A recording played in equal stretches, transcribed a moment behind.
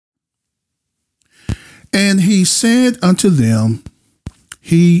And he said unto them,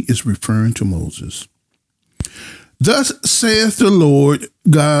 he is referring to Moses, thus saith the Lord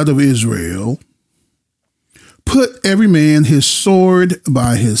God of Israel, put every man his sword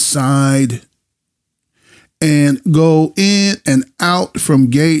by his side, and go in and out from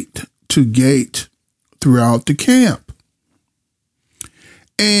gate to gate throughout the camp,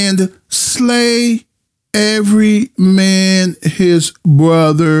 and slay every man his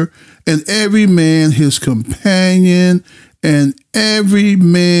brother, and every man his companion, and every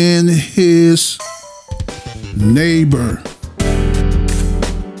man his neighbor.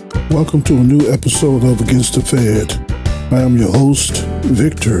 Welcome to a new episode of Against the Fed. I am your host,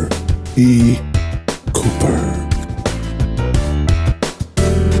 Victor E. Cooper.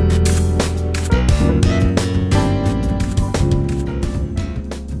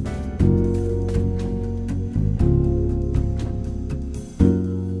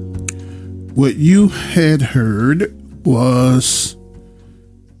 What you had heard was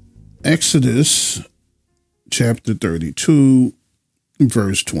Exodus chapter 32,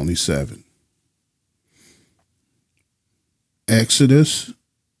 verse 27. Exodus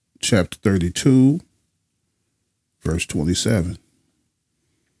chapter 32, verse 27.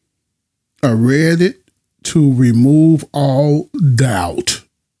 I read it to remove all doubt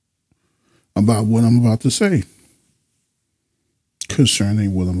about what I'm about to say,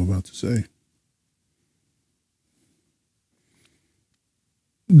 concerning what I'm about to say.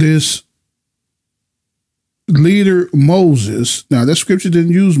 This leader Moses, now that scripture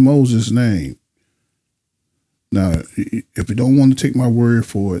didn't use Moses' name. Now, if you don't want to take my word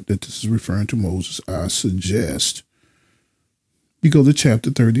for it that this is referring to Moses, I suggest you go to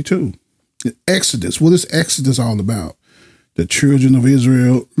chapter 32. Exodus. What is Exodus all about? The children of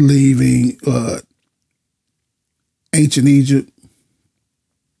Israel leaving ancient Egypt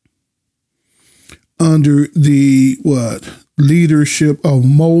under the leadership of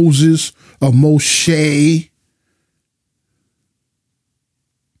Moses, of Moshe,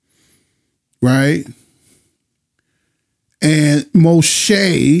 right? And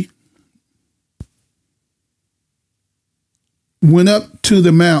Moshe went up to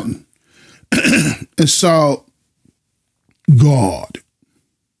the mountain and saw God.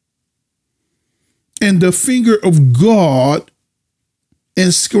 And the finger of God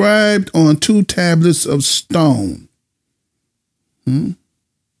inscribed on 2 tablets of stone.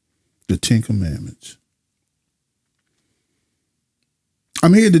 The 10 Commandments.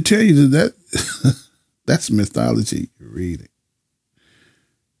 I'm here to tell you that that's mythology you're reading.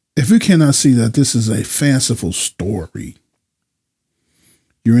 If you cannot see that this is a fanciful story,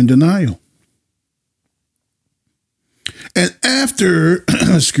 you're in denial. And after,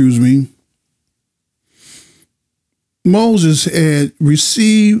 Moses had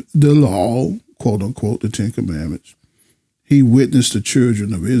received the law, quote unquote, the 10 Commandments, he witnessed the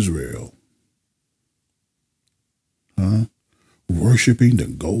children of Israel worshiping the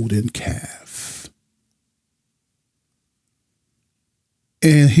golden calf.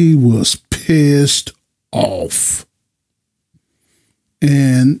 And he was pissed off.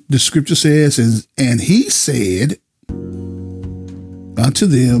 And the scripture says, and he said unto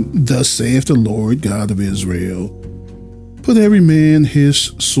them, thus saith the Lord God of Israel, put every man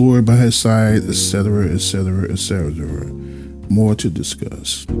his sword by his side, etc., etc., etc. More to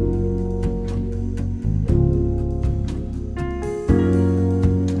discuss.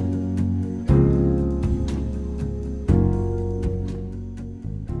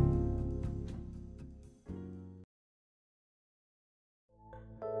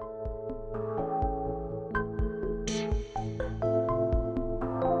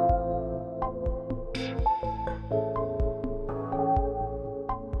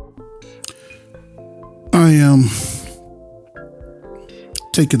 I am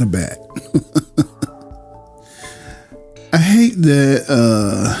taken aback. I hate that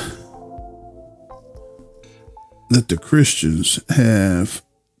that the Christians have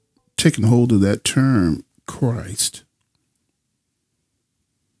taken hold of that term Christ.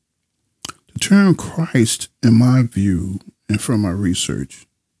 The term Christ, in my view and from my research,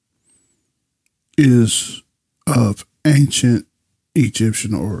 is of ancient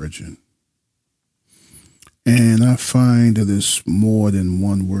Egyptian origin. And I find that it's more than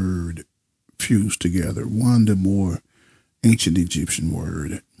one word fused together, the more ancient Egyptian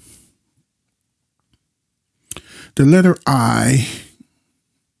word. The letter I,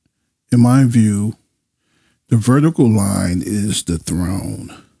 in my view, the vertical line is the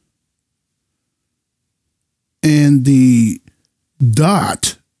throne. And the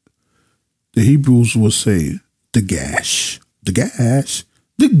dot, the Hebrews will say, the gash, the gash,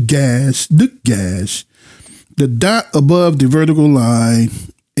 the gash, the gash. The dot above the vertical line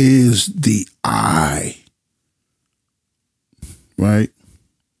is the eye, right?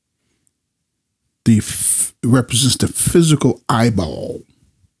 Represents the physical eyeball,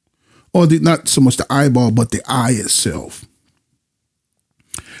 or not so much the eyeball, but the eye itself.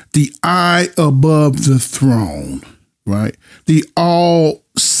 The eye above the throne, right? The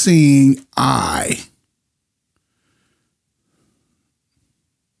all-seeing eye.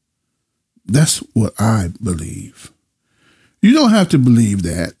 That's what I believe. You don't have to believe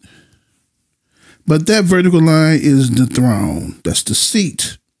that. But that vertical line is the throne. That's the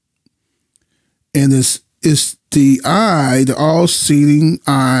seat. And it's the eye, the all-seeing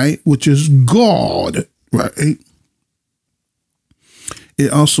eye, which is God, right?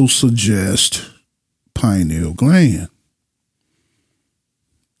 It also suggests pineal gland,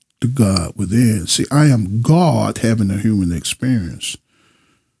 the God within. See, I am God having a human experience,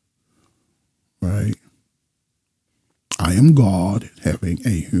 right? I am God having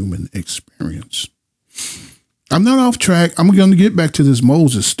a human experience. I'm not off track. I'm going to get back to this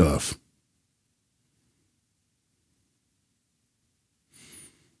Moses stuff.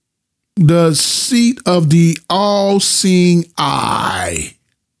 The seat of the all-seeing eye,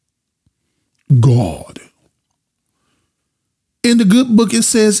 God. In the good book, it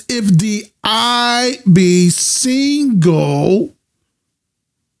says, if the eye be single,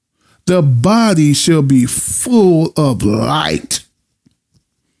 the body shall be full of light.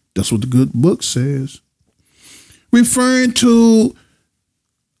 That's what the good book says. Referring to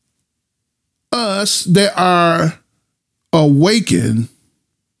us that are awakened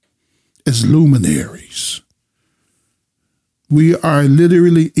as luminaries. We are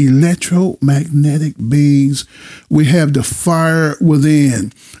literally electromagnetic beings. We have the fire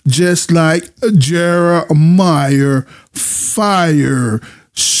within, just like Jeremiah, fire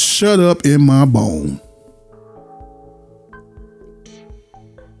shut up in my bone.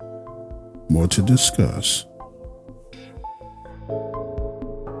 More to discuss.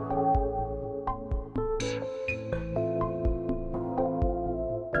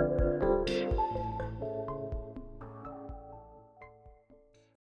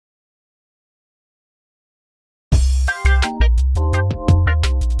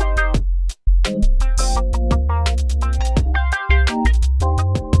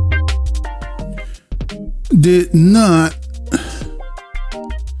 Did not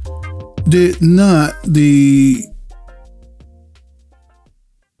the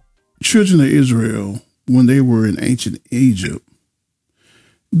children of Israel, when they were in ancient Egypt,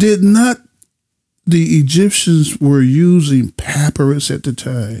 did not the Egyptians were using papyrus at the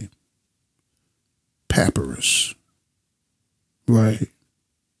time? Papyrus, right?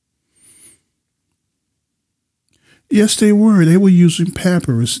 Yes, they were. They were using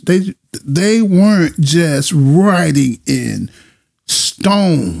papyrus. They weren't just writing in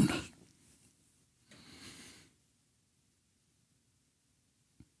stone.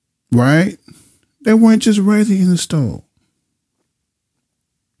 Right? They weren't just writing in the stone.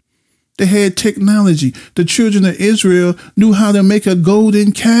 They had technology. The children of Israel knew how to make a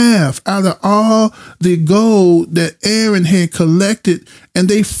golden calf out of all the gold that Aaron had collected, and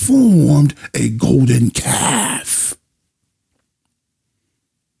they formed a golden calf.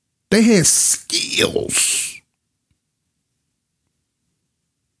 They had skills.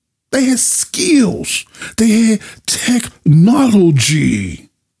 They had skills. They had technology.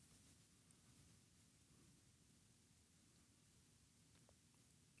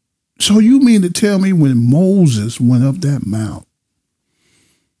 So you mean to tell me when Moses went up that mount,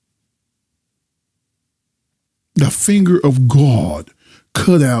 the finger of God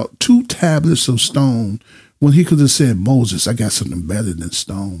cut out 2 tablets of stone when he could have said, Moses, I got something better than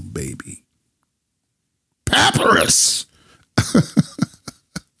stone, baby. Papyrus.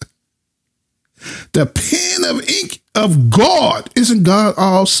 The pen of ink of God. Isn't God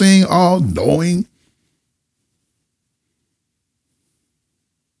all seeing, all knowing?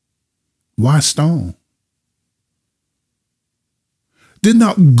 Why stone? Did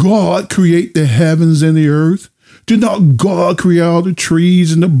not God create the heavens and the earth? Did not God create all the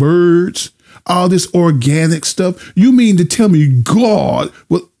trees and the birds? All this organic stuff? You mean to tell me God,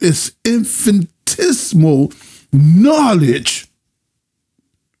 with its infinitesimal knowledge,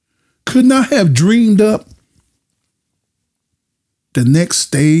 could not have dreamed up the next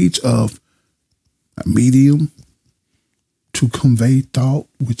stage of a medium to convey thought,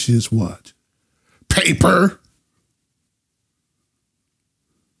 which is what? Paper.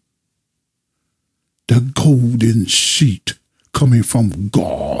 The golden sheet coming from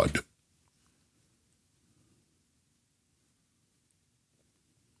God.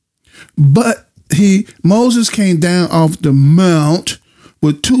 But Moses came down off the mount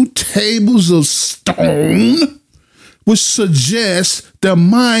with 2 tables of stone, which suggests the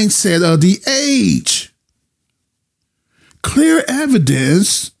mindset of the age. Clear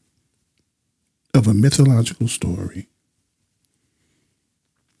evidence of a mythological story.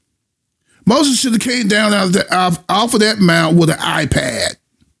 Moses should have came down off of that mount with an iPad,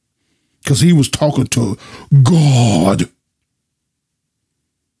 because he was talking to God.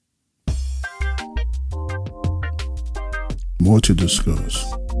 More to discuss.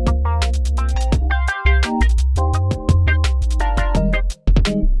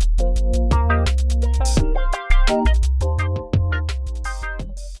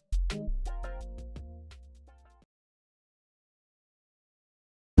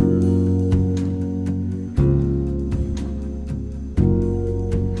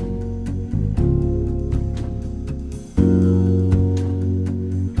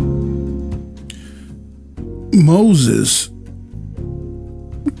 Moses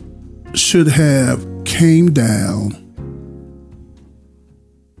should have came down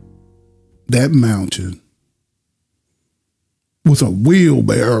that mountain with a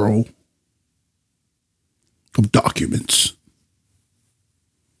wheelbarrow of documents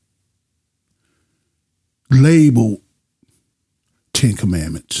labeled 10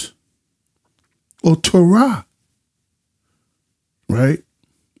 Commandments or Torah, right?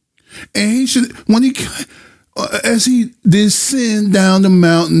 And he should, as he descend down the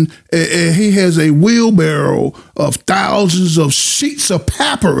mountain, he has a wheelbarrow of thousands of sheets of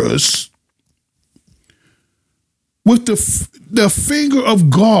papyrus with the finger of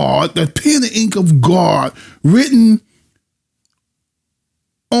God, the pen and ink of God written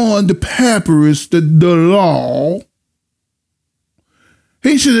on the papyrus, the law.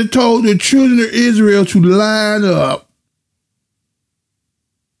 He should have told the children of Israel to line up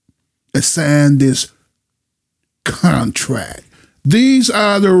and sign this contract. These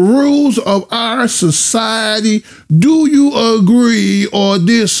are the rules of our society. Do you agree or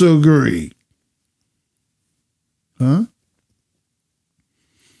disagree? Huh?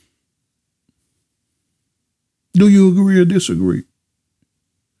 Do you agree or disagree?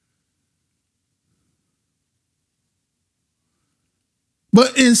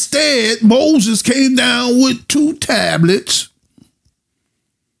 But instead, Moses came down with 2 tablets,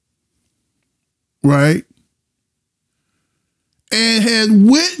 right? And had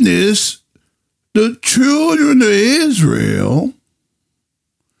witnessed the children of Israel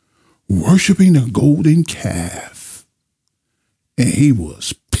worshiping a golden calf. And he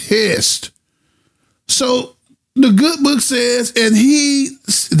was pissed. So the good book says, and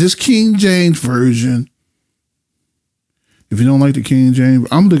this King James Version, if you don't like the King James,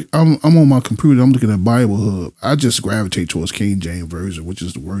 I'm on my computer, I'm looking at Bible Hub. I just gravitate towards King James Version, which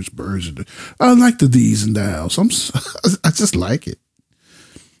is the worst version. I like the these and thous. I just like it.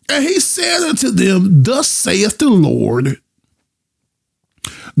 And he said unto them, thus saith the Lord,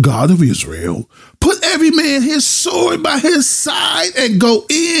 God of Israel, put every man his sword by his side and go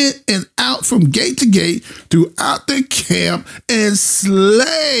in and out from gate to gate throughout the camp and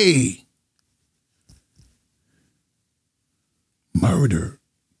slay, murder,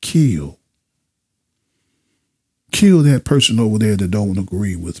 kill that person over there that don't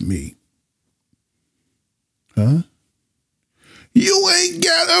agree with me. Huh? You ain't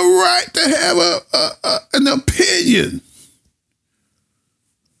got a right to have an opinion.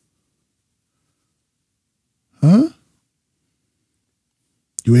 Huh?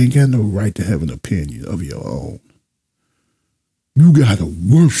 You ain't got no right to have an opinion of your own. You got to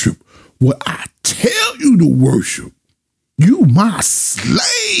worship what I tell you to worship. You my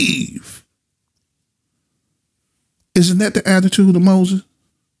slave. Isn't that the attitude of Moses?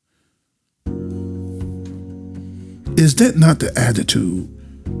 Is that not the attitude?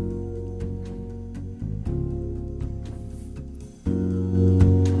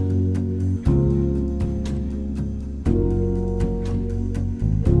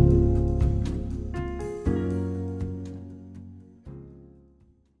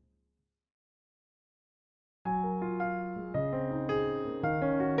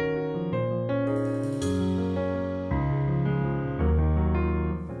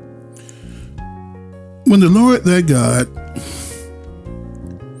 When the Lord thy God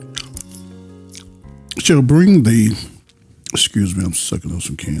shall bring thee, excuse me, I'm sucking on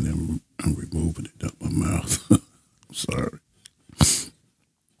some candy. I'm removing it out my mouth. Sorry.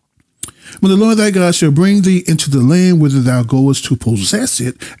 When the Lord thy God shall bring thee into the land whither thou goest to possess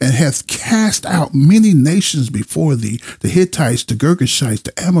it, and hath cast out many nations before thee, the Hittites, the Girgashites,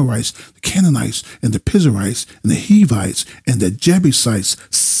 the Amorites, the Canaanites, and the Pizerites, and the Hivites, and the Jebusites,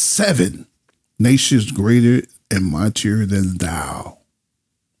 7. nations greater and mightier than thou.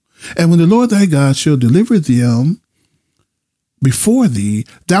 And when the Lord thy God shall deliver them before thee,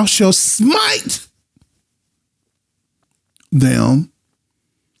 thou shalt smite them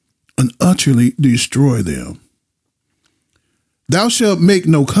and utterly destroy them. Thou shalt make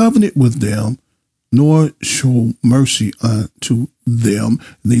no covenant with them, nor show mercy unto them,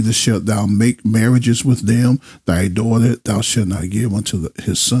 neither shalt thou make marriages with them. Thy daughter thou shalt not give unto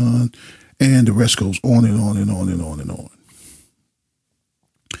his son. And the rest goes on and on and on and on and on.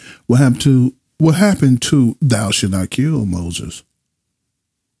 What happened to thou shalt not kill, Moses?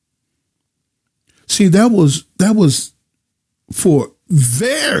 See, that was for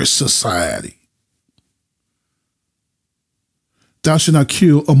their society. Thou shalt not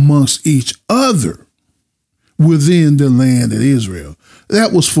kill amongst each other within the land of Israel.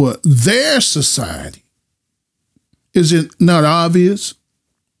 That was for their society. Is it not obvious?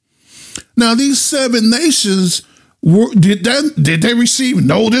 Now, these 7 nations, did they receive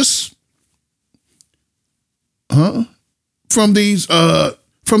notice? From this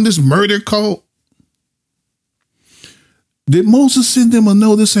murder cult? Did Moses send them a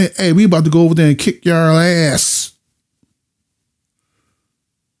notice saying, hey, we about to go over there and kick your ass?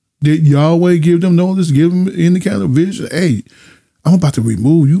 Did Yahweh give them notice, give them any kind of vision? Hey, I'm about to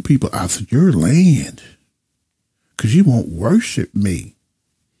remove you people out of your land because you won't worship me.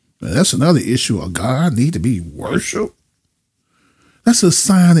 Now, that's another issue. A God need to be worshiped. That's a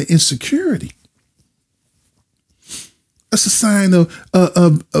sign of insecurity. That's a sign of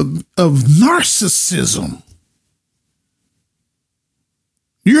narcissism.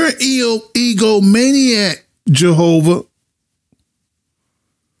 You're an egomaniac, Jehovah.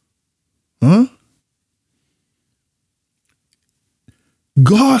 Huh?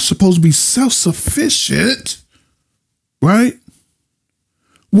 God's supposed to be self-sufficient, right?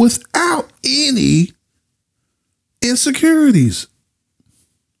 Without any insecurities.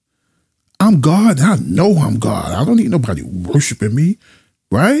 I'm God. I know I'm God. I don't need nobody worshiping me,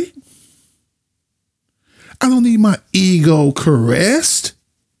 right? I don't need my ego caressed.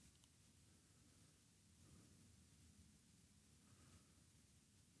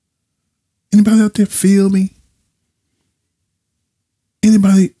 Anybody out there feel me?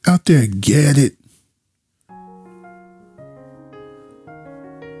 Anybody out there get it?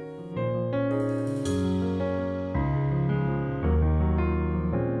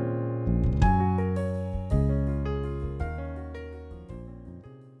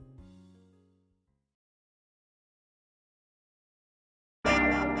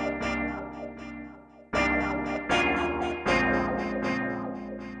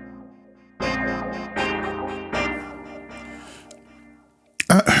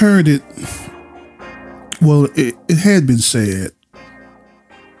 I heard it. Well, it had been said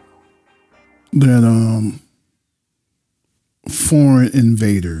that foreign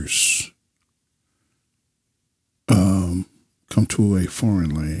invaders come to a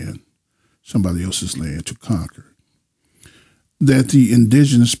foreign land, somebody else's land, to conquer. That the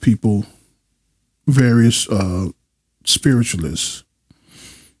indigenous people, various spiritualists,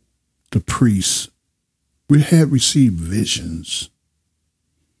 the priests, we had received visions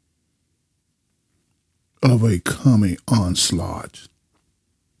of a coming onslaught.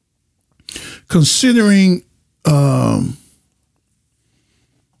 Considering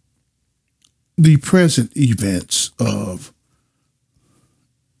the present events of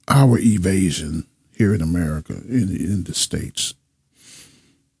our evasion here in America, in the States,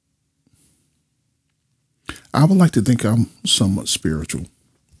 I would like to think I'm somewhat spiritual.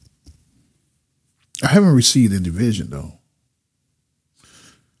 I haven't received any vision, though,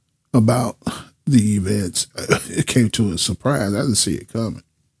 about the events. It came to a surprise. I didn't see it coming.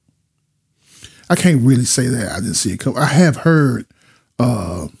 I can't really say that I didn't see it coming. I have heard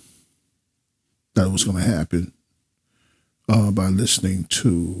that it was going to happen by listening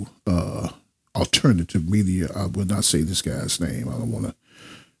to alternative media. I will not say this guy's name. I don't want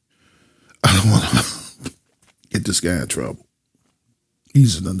to get this guy in trouble.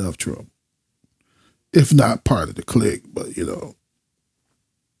 He's in enough trouble, if not part of the clique, but you know.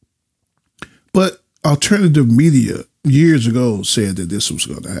 But alternative media years ago said that this was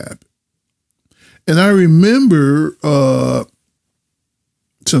going to happen. And I remember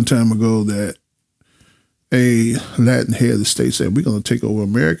some time ago that a Latin head of the state said, we're going to take over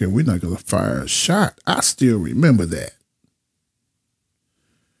America and we're not going to fire a shot. I still remember that.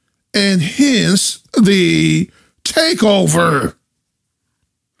 And hence the takeover,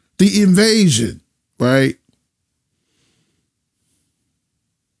 the invasion, right?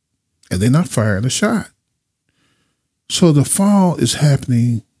 And they're not firing a shot. So the fall is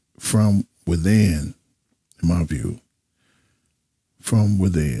happening from within, in my view, from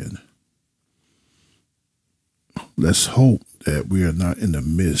within. Let's hope that we are not in the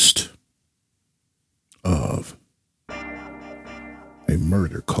midst of a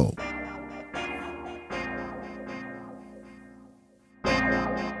murder cult.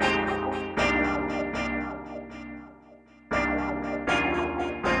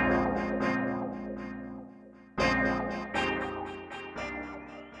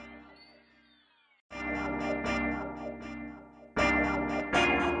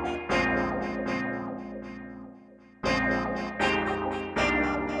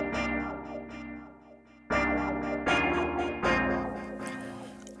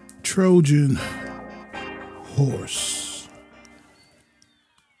 Trojan horse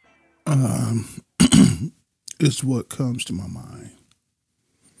is what comes to my mind.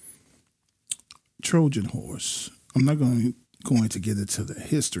 Trojan horse. I'm not going to get into the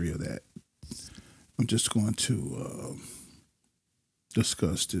history of that. I'm just going to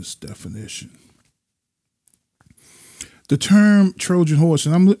discuss this definition. The term Trojan horse,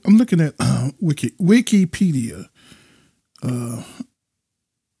 and I'm looking at Wikipedia.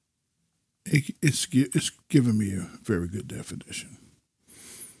 It's giving me a very good definition.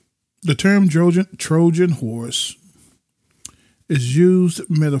 The term Trojan horse is used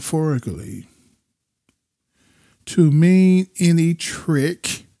metaphorically to mean any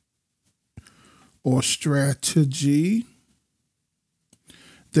trick or strategy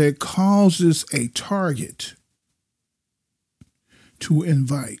that causes a target to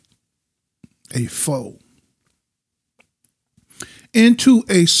invite a foe into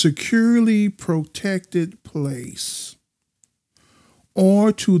a securely protected place,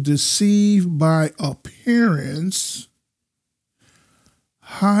 or to deceive by appearance,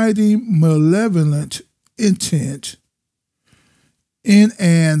 hiding malevolent intent in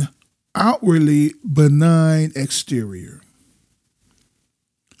an outwardly benign exterior,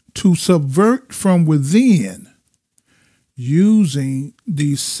 to subvert from within using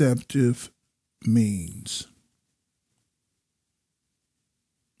deceptive means.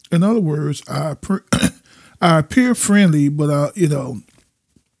 In other words, I appear friendly, but I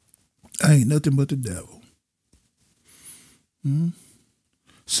ain't nothing but the devil.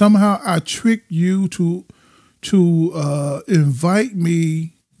 Somehow I trick you to invite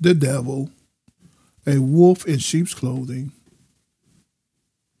me, the devil, a wolf in sheep's clothing,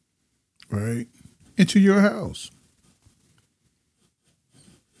 right, into your house.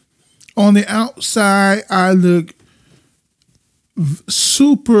 On the outside, I look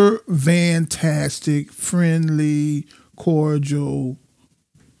super fantastic, friendly, cordial,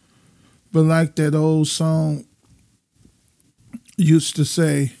 but like that old song used to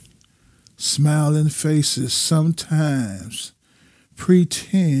say, smiling faces sometimes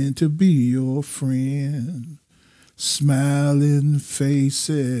pretend to be your friend. Smiling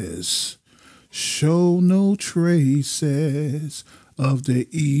faces show no traces of the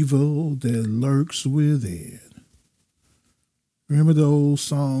evil that lurks within. Remember the old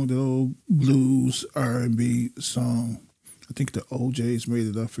song, the old blues R&B song? I think the OJs made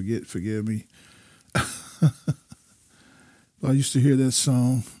it up. Forgive me. I used to hear that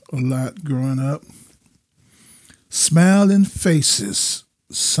song a lot growing up. Smiling faces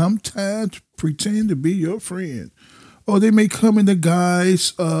sometimes pretend to be your friend. Or they may come in the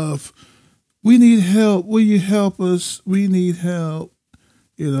guise of, we need help. Will you help us? We need help.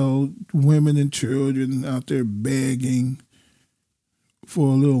 Women and children out there begging for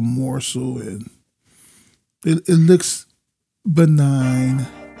a little morsel, and it looks benign,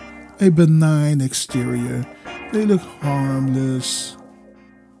 a benign exterior. They look harmless.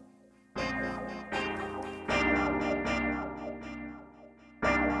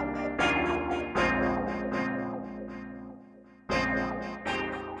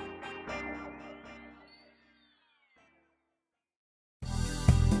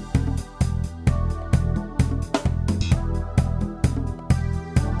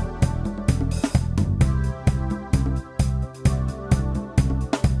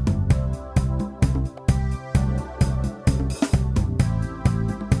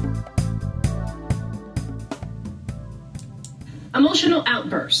 Emotional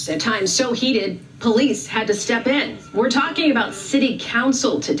outbursts, at times so heated, police had to step in. We're talking about City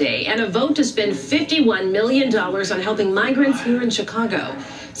Council today and a vote to spend $51 million on helping migrants here in Chicago.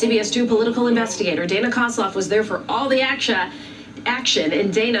 CBS 2 political investigator Dana Kosloff was there for all the action,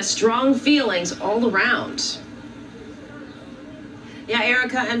 and Dana, strong feelings all around. Yeah,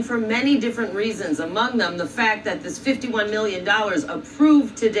 Erica, and for many different reasons, among them the fact that this $51 million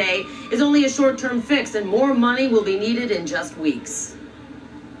approved today is only a short-term fix and more money will be needed in just weeks.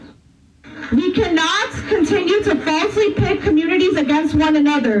 We cannot continue to falsely pit communities against one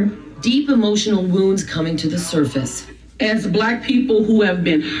another. Deep emotional wounds coming to the surface. As Black people who have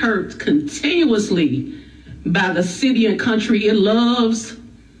been hurt continuously by the city and country it loves,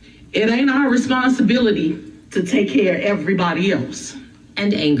 it ain't our responsibility to take care of everybody else.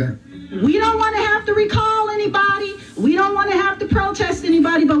 And anger. We don't want to have to recall anybody. We don't want to have to protest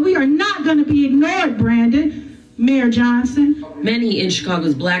anybody, but we are not going to be ignored, Brandon. Mayor Johnson. Many in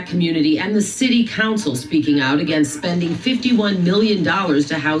Chicago's Black community and the city council speaking out against spending $51 million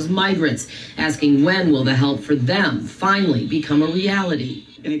to house migrants, asking when will the help for them finally become a reality.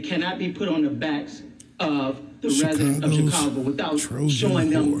 And it cannot be put on the backs of the residents of Chicago without Trojan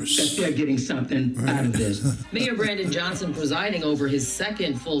showing them horse. that they're getting something out of this. Mayor Brandon Johnson, presiding over his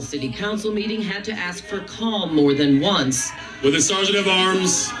second full city council meeting, had to ask for calm more than once. Will the Sergeant of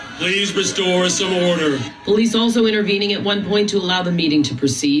Arms please restore some order? Police also intervening at one point to allow the meeting to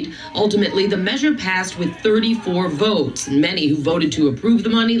proceed. Ultimately, the measure passed with 34 votes. Many who voted to approve the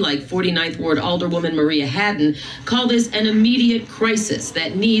money, like 49th Ward Alderwoman Maria Haddon, call this an immediate crisis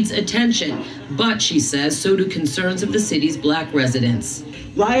that needs attention. But, she says, so do concerns of the city's Black residents.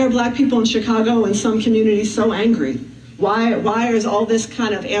 Why are Black people in Chicago and some communities so angry? Why is all this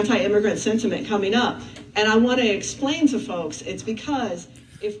kind of anti-immigrant sentiment coming up? And I want to explain to folks, it's because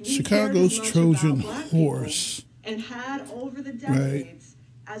if we Chicago's cared as much Trojan about Black horse, people and had over the decades,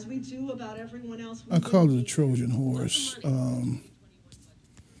 as we do about everyone else, I call it a Trojan horse. On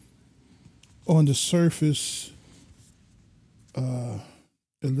the surface, it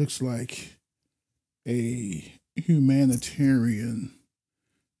looks like a humanitarian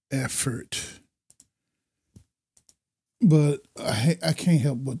effort, but I can't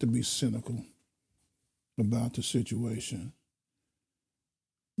help but to be cynical about the situation,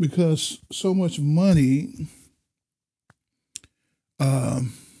 because so much money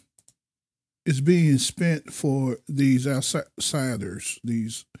is being spent for these outsiders,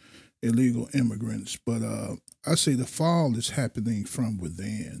 these illegal immigrants. But I say the fall is happening from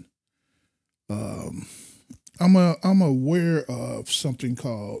within. I'm aware of something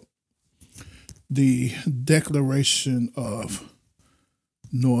called the Declaration of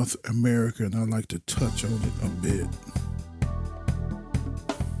North America, and I'd like to touch on it a bit.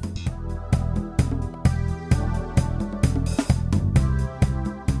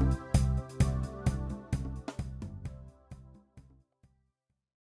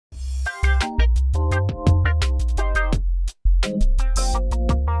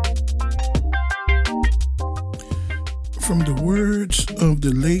 From the words of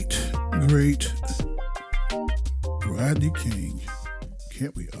the late, great Rodney King,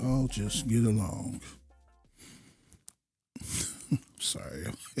 can't we all just get along? Sorry,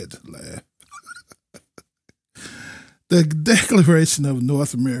 I had to laugh. The Declaration of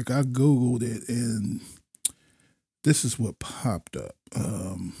North America, I Googled it, and this is what popped up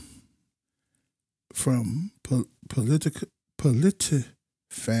from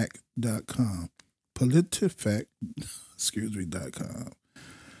PolitiFact.com. PolitiFact.com.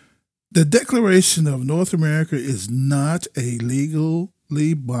 The Declaration of North America is not a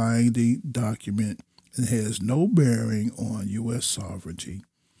legally binding document and has no bearing on U.S. sovereignty.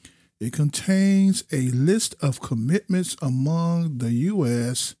 It contains a list of commitments among the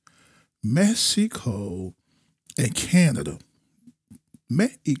U.S., Mexico, and Canada.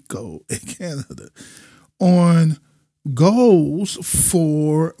 On goals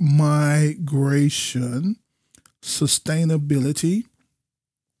for migration, sustainability,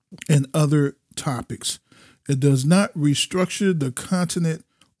 and other topics. It does not restructure the continent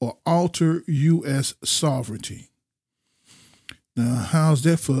or alter U.S. sovereignty. Now, how's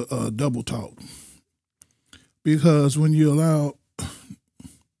that for double talk? Because when you allow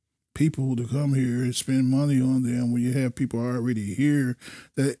people to come here and spend money on them, when you have people already here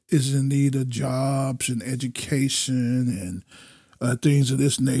that is in need of jobs and education and things of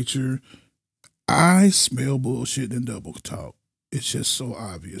this nature, I smell bullshit and double talk. It's just so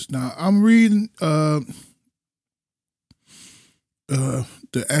obvious. Now, I'm reading the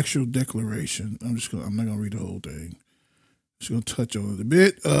actual declaration. I'm not gonna read the whole thing. Just gonna touch on it a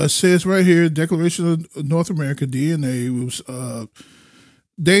bit. It says right here, Declaration of North America, DNA, was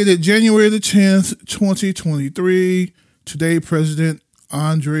dated January the 10th, 2023. Today, President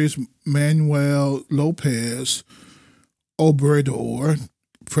Andres Manuel Lopez Obrador,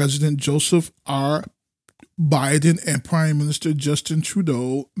 President Joseph R. Biden, and Prime Minister Justin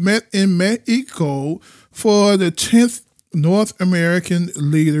Trudeau met in Mexico for the 10th North American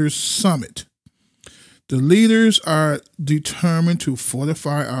Leaders Summit. The leaders are determined to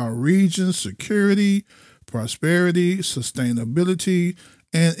fortify our region's security, prosperity, sustainability,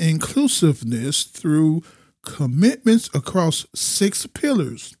 and inclusiveness through commitments across 6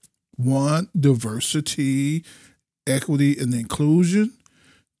 pillars. 1, diversity, equity, and inclusion.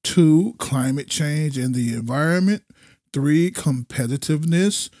 2, climate change and the environment. 3,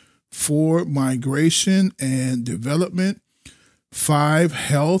 competitiveness. 4, migration and development. 5,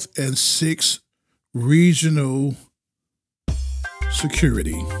 health. And 6, regional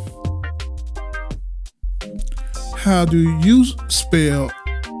security. How do you spell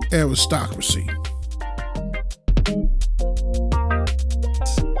aristocracy?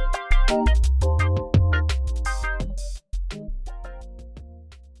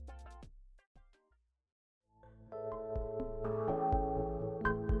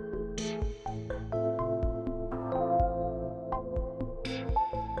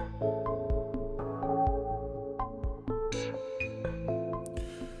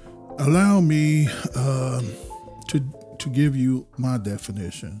 Allow me to give you my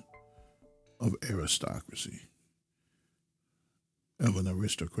definition of aristocracy, of an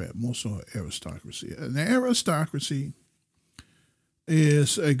aristocrat, more so aristocracy. An aristocracy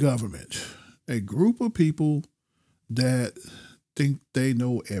is a government, a group of people that think they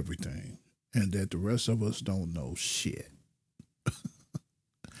know everything and that the rest of us don't know shit.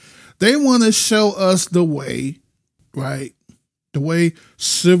 They want to show us the way, right? The way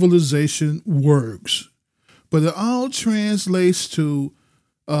civilization works. But it all translates to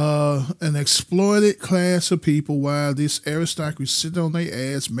an exploited class of people while this aristocracy sit on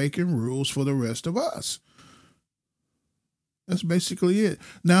their ass making rules for the rest of us. That's basically it.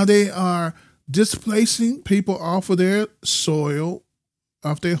 Now they are displacing people off of their soil,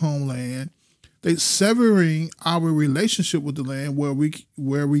 off their homeland. They're severing our relationship with the land where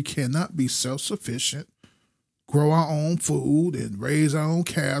we cannot be self-sufficient, grow our own food and raise our own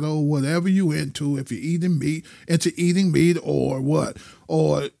cattle, whatever you into, if you're eating meat or what,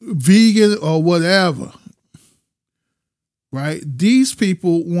 or vegan or whatever, right? These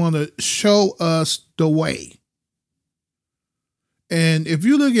people want to show us the way. And if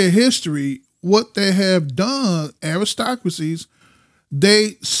you look at history, what they have done, aristocracies,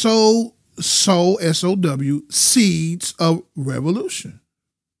 they sow, S-O-W, seeds of revolution.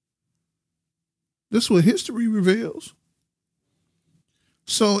 This is what history reveals.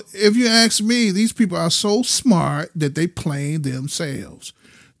 So if you ask me, these people are so smart that they playing themselves.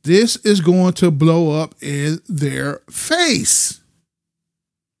 This is going to blow up in their face.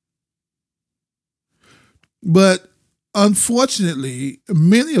 But unfortunately,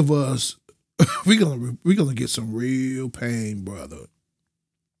 many of us, we're gonna get some real pain, brother.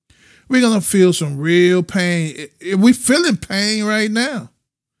 We're gonna feel some real pain. We're feeling pain right now.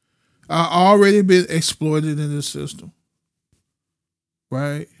 I already been exploited in this system,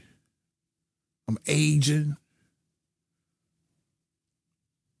 right? I'm aging.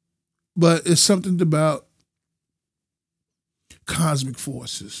 But it's something about cosmic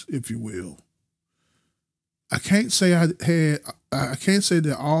forces, if you will. I can't say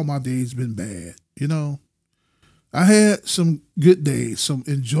that all my days been bad, you know. I had some good days, some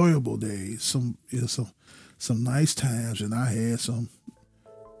enjoyable days, some nice times, and I had some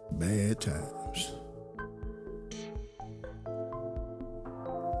bad times.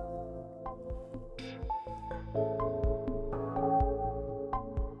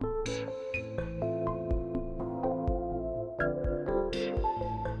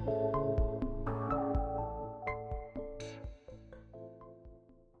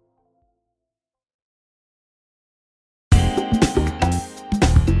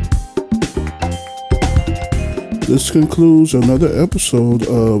 This concludes another episode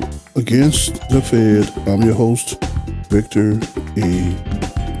of Against the Fed. I'm your host, Victor E.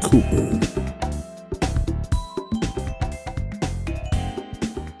 Cooper.